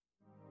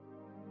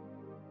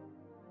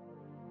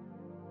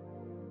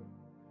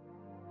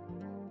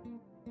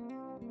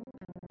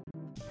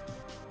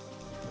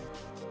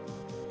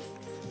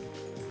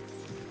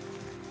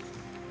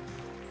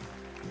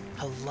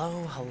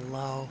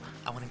Hello.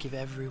 I want to give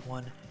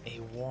everyone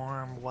a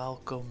warm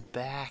welcome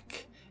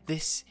back.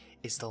 This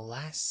is the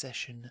last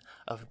session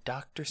of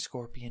Dr.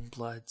 Scorpion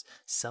Blood's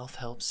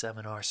self-help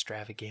seminar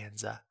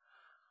extravaganza.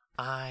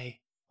 I,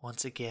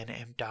 once again,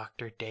 am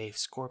Dr. Dave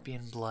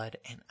Scorpion Blood,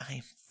 and I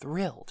am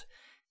thrilled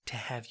to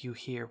have you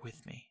here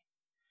with me.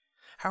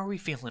 How are we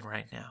feeling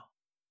right now?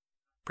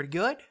 Pretty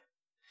good?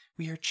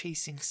 We are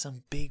chasing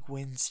some big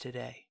wins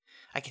today.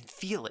 I can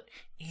feel it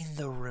in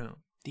the room,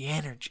 the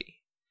energy.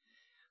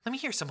 Let me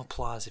hear some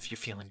applause if you're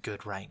feeling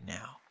good right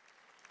now.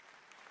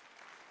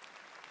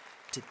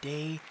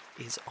 Today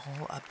is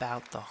all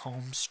about the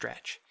home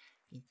stretch,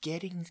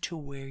 getting to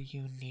where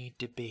you need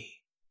to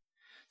be.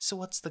 So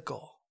what's the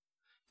goal?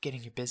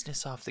 Getting your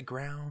business off the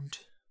ground?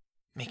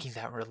 Making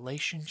that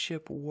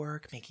relationship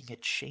work? Making a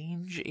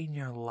change in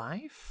your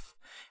life?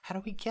 How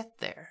do we get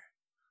there?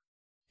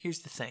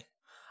 Here's the thing.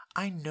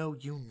 I know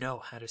you know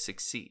how to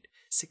succeed.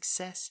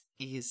 Success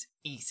is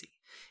easy.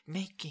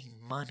 Making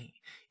money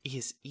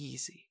is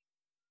easy.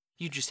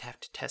 You just have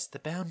to test the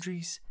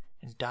boundaries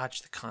and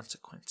dodge the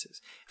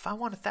consequences. If I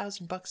want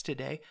 $1,000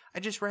 today, I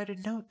just write a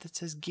note that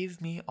says,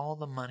 "Give me all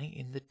the money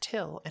in the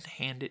till," and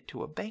hand it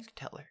to a bank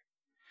teller.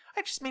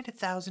 I just made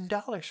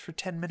 $1,000 for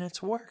 10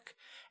 minutes work.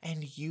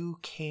 And you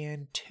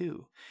can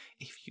too,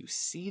 if you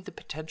see the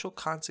potential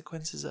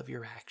consequences of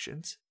your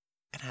actions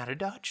and how to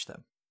dodge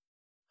them.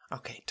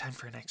 Okay, time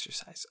for an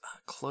exercise.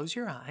 Close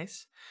your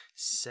eyes,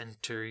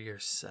 center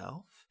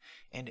yourself,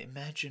 and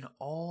imagine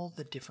all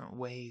the different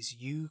ways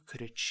you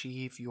could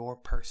achieve your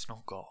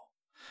personal goal.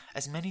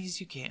 As many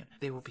as you can.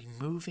 They will be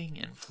moving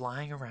and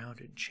flying around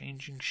and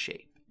changing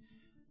shape.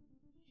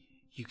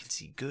 You can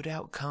see good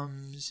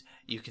outcomes,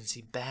 you can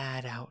see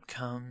bad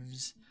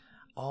outcomes,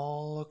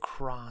 all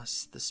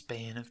across the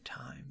span of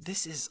time.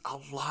 This is a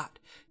lot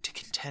to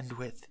contend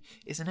with,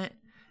 isn't it?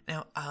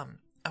 Now,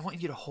 I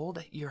want you to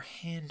hold your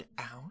hand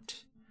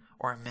out,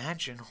 or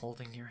imagine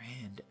holding your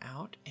hand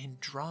out, and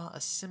draw a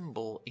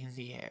symbol in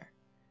the air.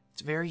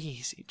 It's very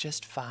easy,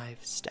 just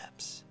 5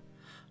 steps.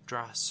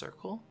 Draw a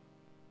circle.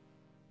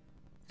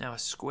 Now a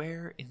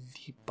square in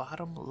the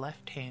bottom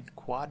left-hand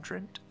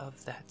quadrant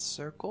of that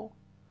circle.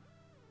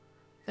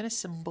 Then a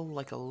symbol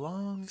like a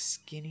long,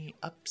 skinny,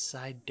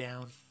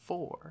 upside-down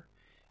 4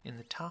 in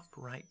the top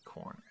right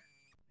corner.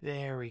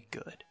 Very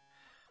good.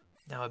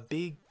 Now a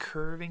big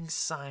curving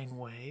sine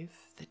wave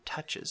that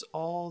touches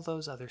all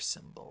those other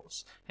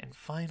symbols. And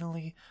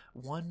finally,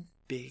 one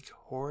big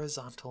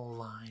horizontal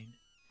line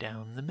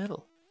down the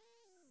middle.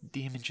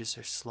 The images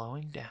are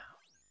slowing down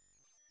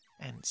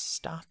and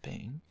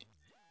stopping,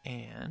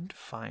 and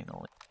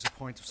finally... As a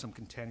point of some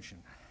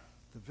contention,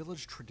 the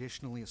village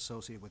traditionally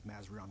associated with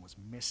Mazrion was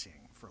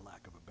missing, for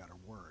lack of a better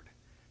word,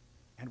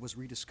 and was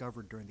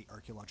rediscovered during the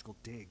archaeological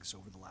digs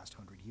over the last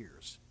 100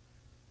 years.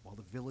 While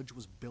the village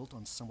was built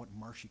on somewhat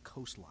marshy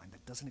coastline,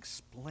 that doesn't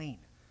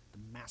explain the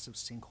massive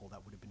sinkhole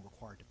that would have been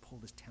required to pull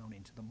this town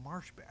into the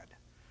marsh bed.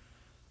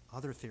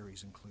 Other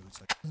theories include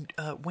such...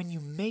 When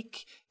you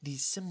make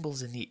these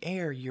symbols in the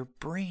air, your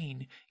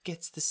brain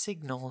gets the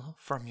signal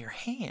from your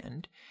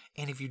hand,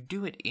 and if you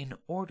do it in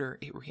order,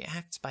 it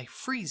reacts by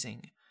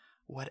freezing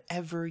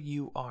whatever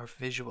you are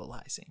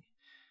visualizing.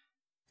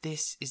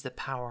 This is the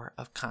power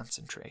of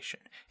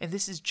concentration, and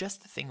this is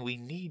just the thing we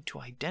need to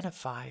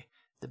identify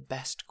the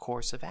best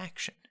course of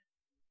action.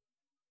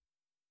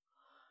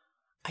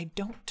 I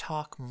don't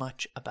talk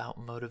much about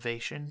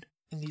motivation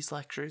in these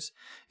lectures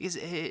because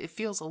it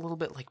feels a little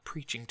bit like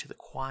preaching to the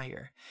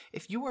choir.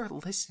 If you are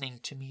listening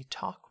to me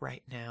talk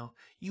right now,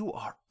 you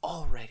are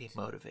already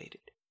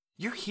motivated.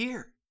 You're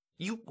here.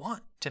 You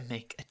want to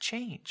make a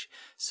change.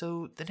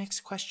 So the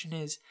next question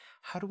is,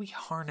 how do we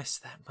harness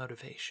that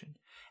motivation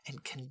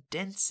and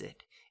condense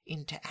it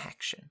into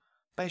action?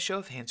 By a show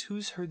of hands,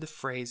 who's heard the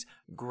phrase,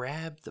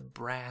 grab the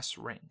brass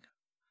ring?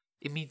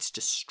 It means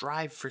to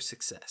strive for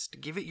success, to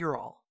give it your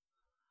all.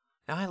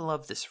 Now, I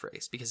love this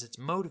phrase because it's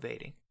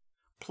motivating.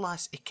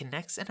 Plus, it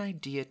connects an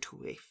idea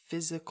to a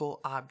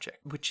physical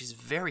object, which is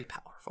very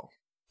powerful.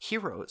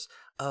 Heroes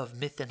of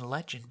myth and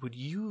legend would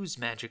use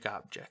magic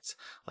objects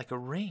like a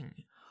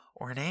ring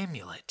or an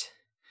amulet,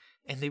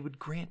 and they would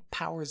grant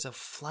powers of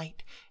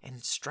flight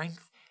and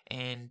strength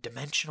and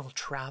dimensional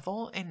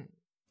travel, and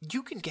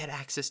you can get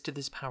access to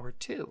this power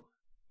too.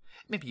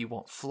 Maybe you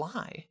won't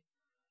fly,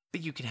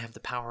 but you can have the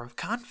power of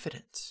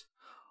confidence,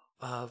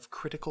 of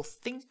critical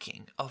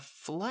thinking, of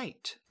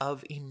flight,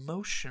 of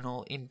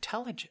emotional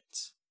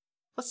intelligence.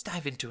 Let's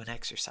dive into an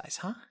exercise,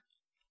 huh?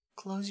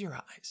 Close your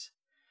eyes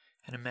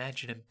and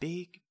imagine a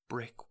big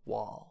brick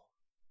wall.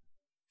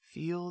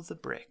 Feel the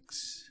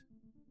bricks.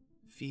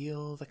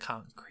 Feel the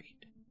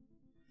concrete.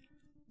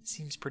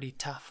 Seems pretty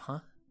tough,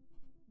 huh?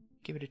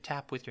 Give it a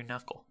tap with your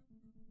knuckle.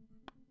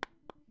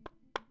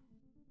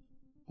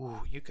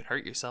 Ooh, you could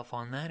hurt yourself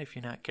on that if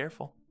you're not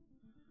careful.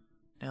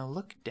 Now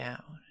look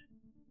down.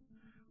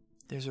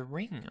 There's a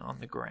ring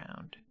on the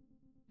ground.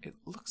 It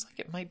looks like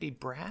it might be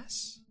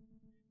brass.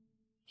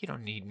 You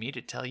don't need me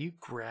to tell you,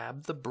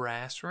 grab the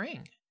brass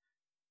ring.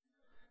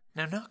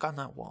 Now knock on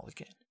that wall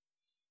again.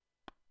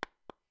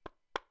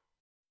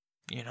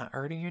 You're not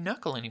hurting your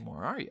knuckle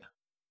anymore, are you?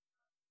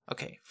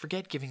 Okay,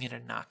 forget giving it a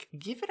knock.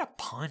 Give it a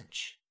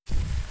punch.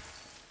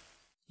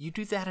 You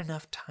do that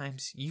enough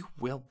times, you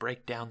will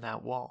break down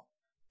that wall.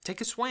 Take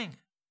a swing.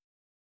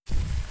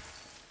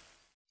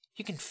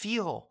 You can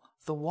feel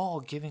the wall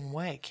giving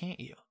way, can't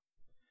you?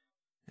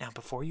 Now,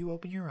 before you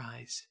open your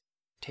eyes,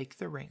 take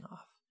the ring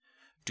off.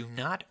 Do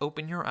not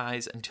open your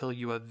eyes until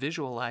you have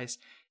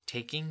visualized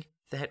taking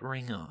that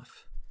ring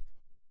off.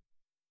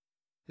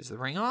 Is the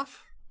ring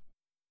off?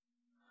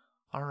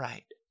 All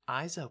right,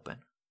 eyes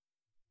open.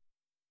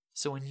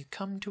 So when you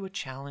come to a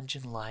challenge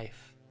in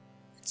life,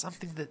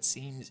 something that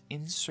seems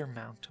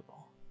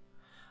insurmountable,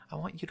 I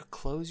want you to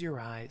close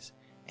your eyes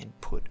and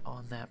put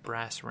on that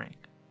brass ring.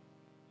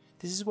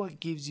 This is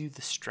what gives you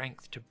the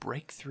strength to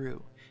break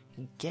through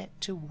and get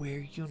to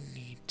where you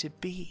need to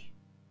be.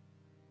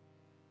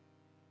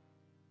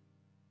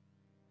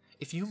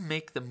 If you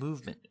make the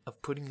movement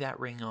of putting that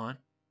ring on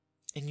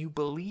and you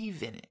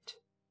believe in it,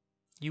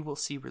 you will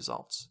see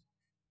results.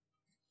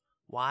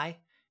 Why?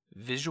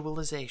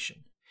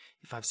 Visualization.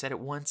 If I've said it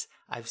once,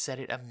 I've said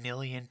it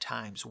 1,000,000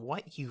 times.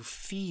 What you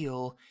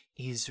feel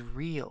is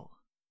real.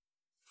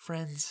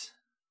 Friends,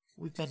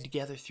 we've been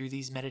together through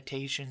these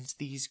meditations,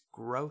 these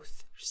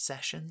growth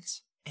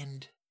sessions,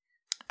 and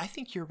I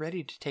think you're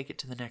ready to take it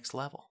to the next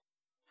level.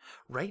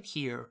 Right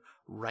here,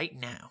 right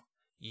now,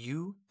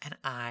 you and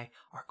I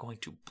are going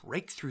to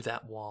break through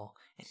that wall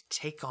and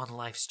take on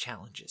life's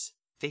challenges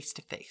face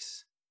to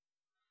face.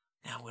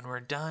 Now, when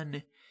we're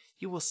done,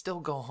 you will still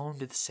go home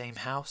to the same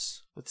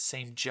house, with the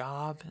same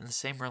job, and the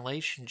same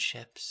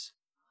relationships.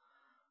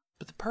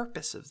 But the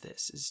purpose of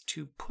this is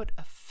to put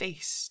a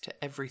face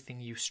to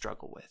everything you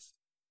struggle with.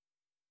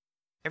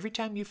 Every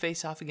time you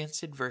face off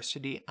against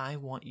adversity, I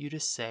want you to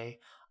say,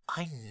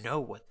 I know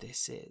what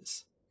this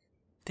is.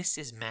 This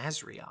is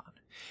Mazrion.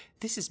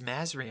 This is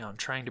Mazrion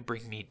trying to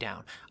bring me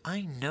down.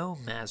 I know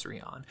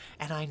Mazrion,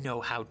 and I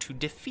know how to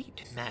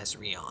defeat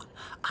Mazrion.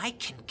 I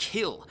can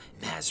kill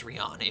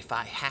Mazrion if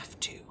I have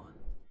to.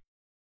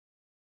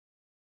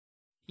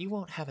 You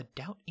won't have a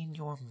doubt in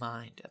your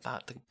mind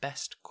about the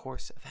best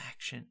course of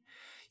action.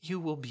 You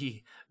will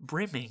be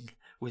brimming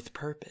with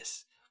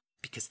purpose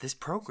because this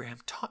program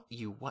taught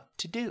you what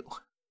to do.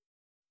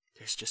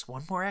 There's just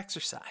one more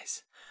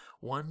exercise,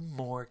 one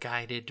more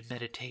guided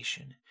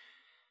meditation.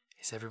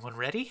 Is everyone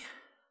ready?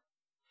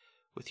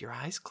 With your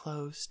eyes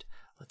closed,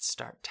 let's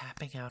start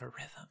tapping out a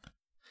rhythm,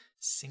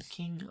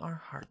 syncing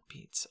our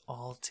heartbeats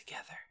all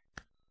together.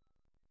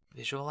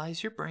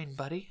 Visualize your brain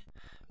buddy,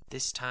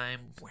 this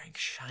time wearing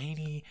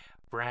shiny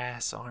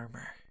brass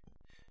armor.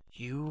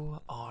 You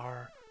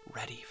are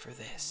ready for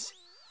this.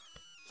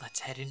 Let's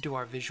head into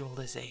our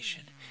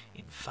visualization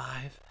in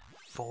 5,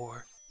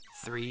 4,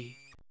 3,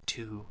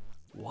 2,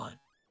 1.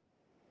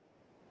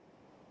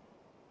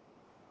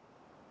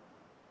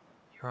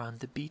 You're on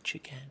the beach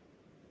again.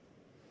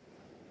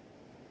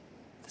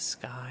 The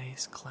sky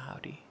is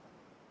cloudy,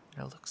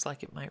 and it looks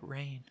like it might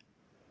rain.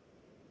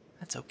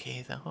 That's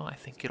okay though, I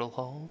think it'll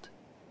hold.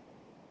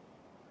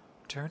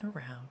 Turn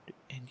around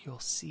and you'll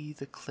see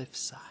the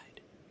cliffside.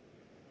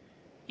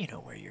 You know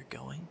where you're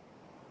going.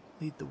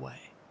 Lead the way.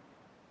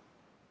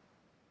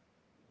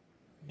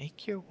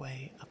 Make your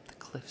way up the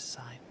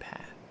cliffside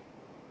path,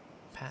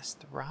 past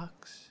the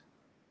rocks,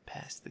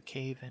 past the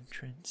cave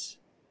entrance,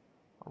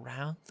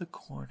 around the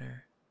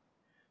corner,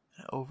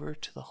 and over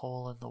to the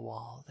hole in the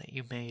wall that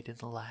you made in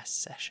the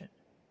last session.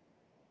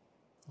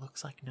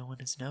 Looks like no one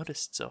has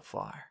noticed so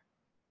far.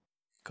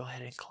 Go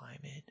ahead and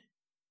climb in.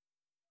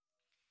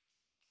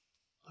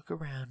 Look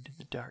around in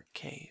the dark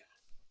cave.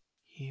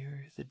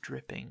 Hear the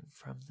dripping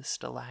from the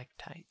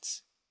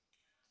stalactites.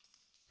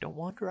 Don't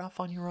wander off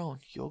on your own,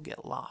 you'll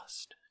get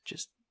lost.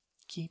 Just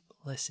keep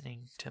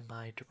listening to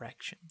my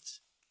directions.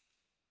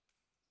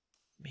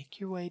 Make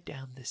your way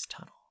down this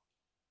tunnel.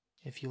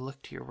 If you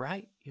look to your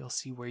right, you'll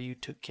see where you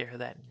took care of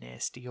that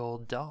nasty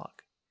old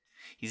dog.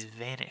 He's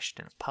vanished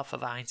in a puff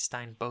of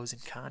Einstein boson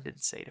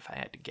condensate, if I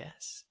had to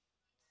guess.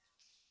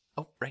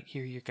 Oh, right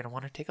here, you're going to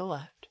want to take a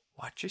left.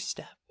 Watch your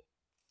step.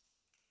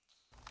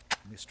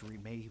 The mystery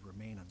may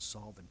remain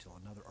unsolved until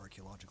another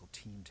archaeological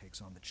team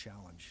takes on the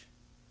challenge.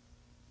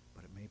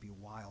 But it may be a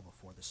while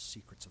before the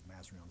secrets of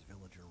Mazrion's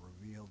village are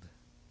revealed.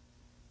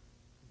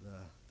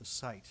 The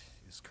site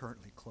is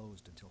currently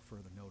closed until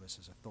further notice,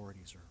 as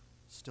authorities are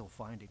still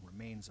finding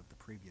remains of the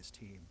previous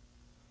team.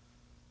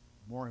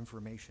 More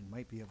information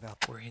might be available.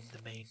 We're in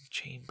the main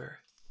chamber.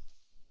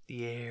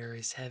 The air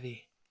is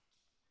heavy.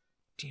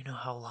 Do you know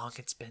how long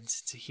it's been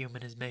since a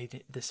human has made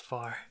it this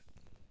far?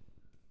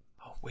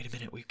 Oh, wait a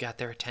minute, we've got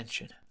their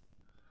attention.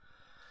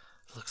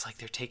 It looks like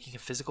they're taking a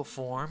physical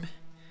form.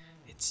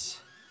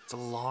 It's a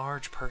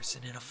large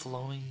person in a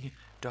flowing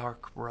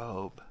dark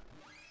robe.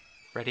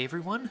 Ready,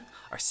 everyone?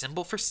 Our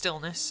symbol for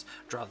stillness.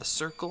 Draw the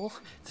circle,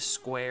 the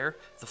square,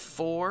 the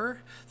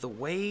 4, the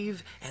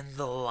wave, and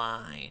the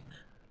line.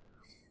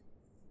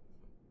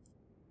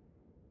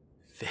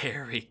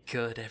 Very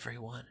good,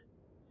 everyone.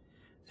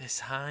 This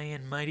high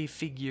and mighty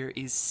figure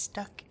is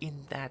stuck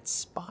in that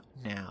spot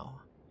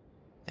now.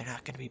 They're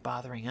not going to be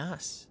bothering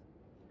us.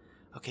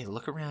 Okay,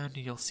 look around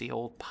and you'll see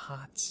old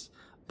pots,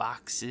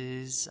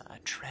 boxes,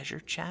 treasure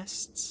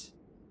chests.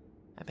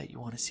 I bet you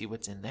want to see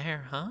what's in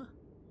there, huh?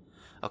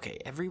 Okay,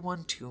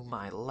 everyone to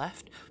my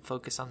left,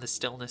 focus on the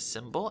stillness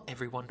symbol.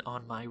 Everyone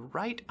on my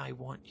right, I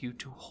want you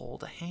to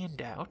hold a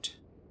hand out.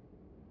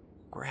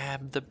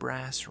 Grab the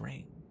brass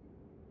ring.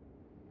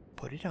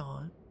 Put it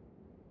on.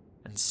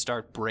 And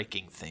start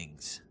breaking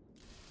things.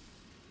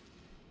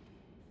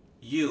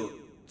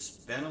 It's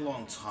been a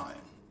long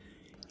time.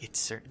 It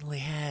certainly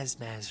has,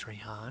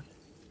 Mazrion.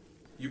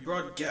 You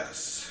brought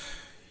guests.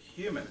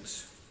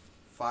 Humans.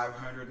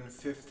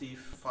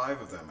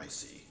 555 of them, I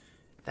see.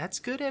 That's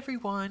good,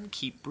 everyone.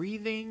 Keep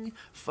breathing,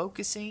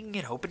 focusing,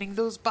 and opening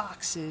those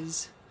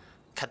boxes.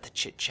 Cut the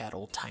chit-chat,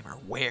 old-timer.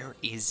 Where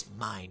is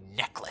my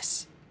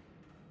necklace?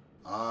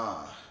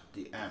 Ah,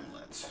 the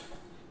amulet.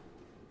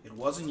 It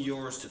wasn't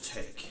yours to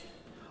take.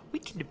 We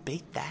can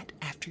debate that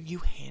after you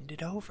hand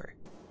it over.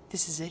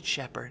 This is it,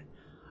 Shepard.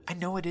 I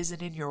know it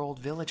isn't in your old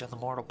village on the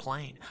mortal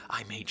plane.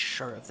 I made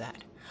sure of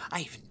that.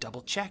 I even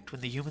double-checked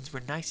when the humans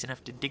were nice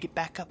enough to dig it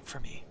back up for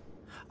me.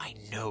 I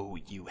know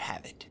you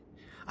have it.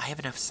 I have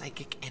enough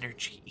psychic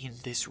energy in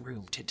this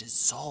room to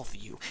dissolve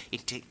you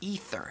into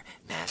ether,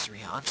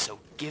 Mazrion, so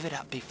give it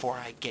up before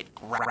I get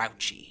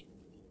grouchy.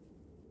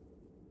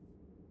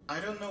 I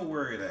don't know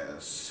where it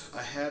is.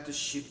 I had the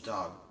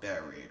sheepdog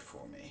bury it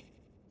for me.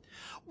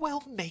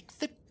 Well, make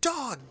the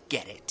dog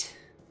get it.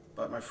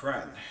 But my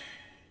friend,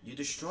 you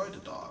destroyed the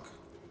dog.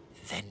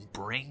 Then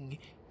bring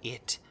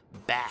it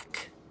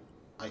back.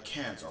 I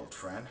can't, old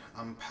friend.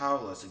 I'm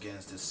powerless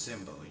against this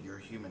symbol your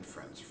human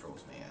friends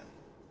froze me in.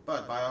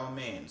 But by all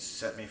means,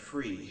 set me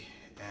free,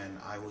 and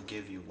I will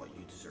give you what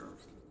you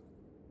deserve.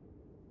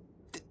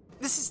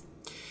 This is...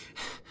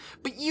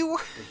 But you...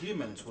 The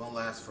humans won't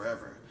last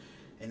forever,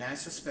 and I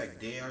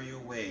suspect they are your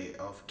way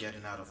of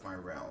getting out of my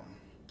realm.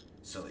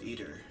 So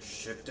either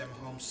ship them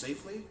home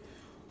safely,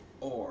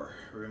 or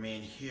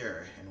remain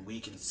here and we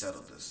can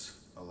settle this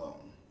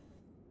alone.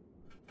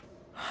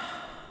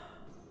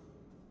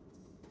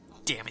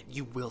 Damn it,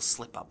 you will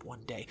slip up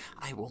one day.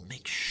 I will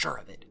make sure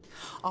of it.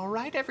 All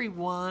right,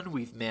 everyone,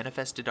 we've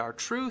manifested our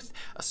truth,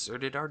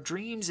 asserted our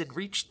dreams, and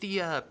reached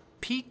the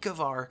peak of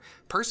our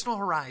personal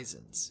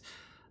horizons.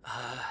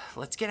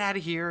 Let's get out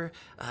of here.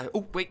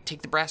 Oh, wait,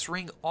 take the brass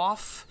ring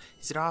off.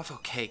 Is it off?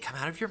 Okay, come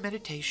out of your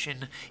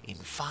meditation in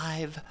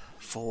 5,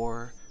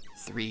 4,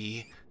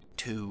 3,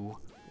 2,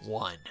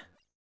 1.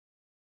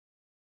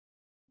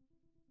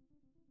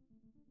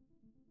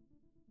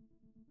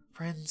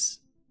 Friends,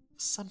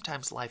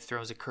 sometimes life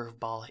throws a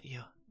curveball at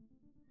you.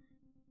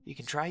 You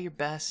can try your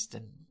best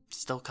and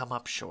still come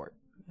up short.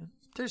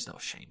 There's no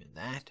shame in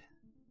that.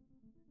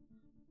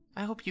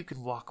 I hope you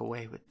can walk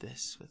away with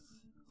this with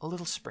a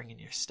little spring in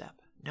your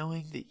step,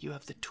 knowing that you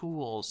have the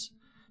tools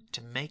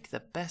to make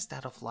the best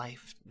out of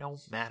life no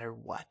matter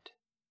what.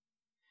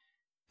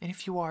 And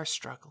if you are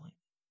struggling,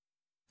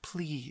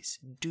 please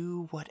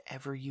do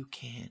whatever you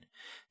can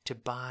to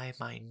buy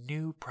my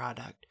new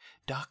product,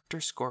 Dr.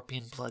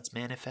 Scorpion Blood's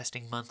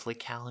Manifesting Monthly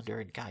Calendar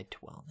and Guide to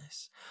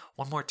Wellness.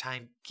 One more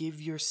time,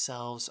 give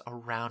yourselves a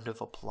round of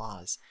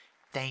applause.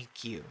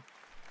 Thank you.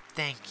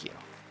 Thank you.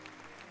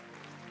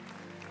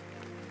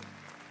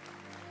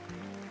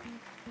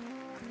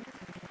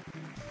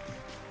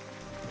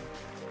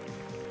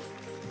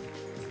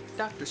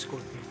 Dr.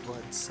 Scorpion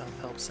Blood's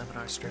Self-Help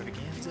Seminar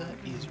Extravaganza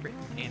is written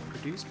and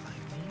produced by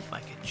me,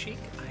 Micah Cheek.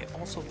 I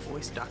also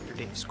voice Dr.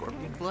 Dave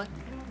Scorpion Blood.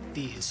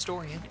 The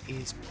historian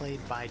is played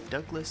by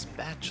Douglas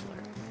Batchelor.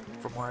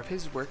 For more of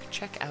his work,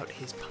 check out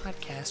his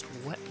podcast,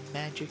 What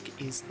Magic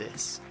Is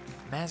This?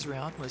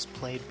 Mazrion was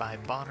played by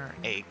Bonner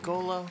A.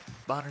 Golo.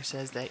 Bonner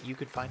says that you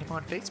can find him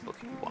on Facebook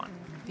if you want.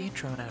 The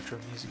intro and outro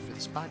music for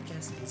this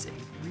podcast is a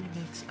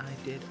remix I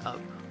did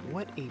of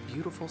What a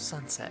Beautiful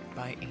Sunset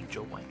by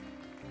Angel Wing.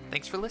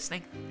 Thanks for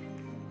listening.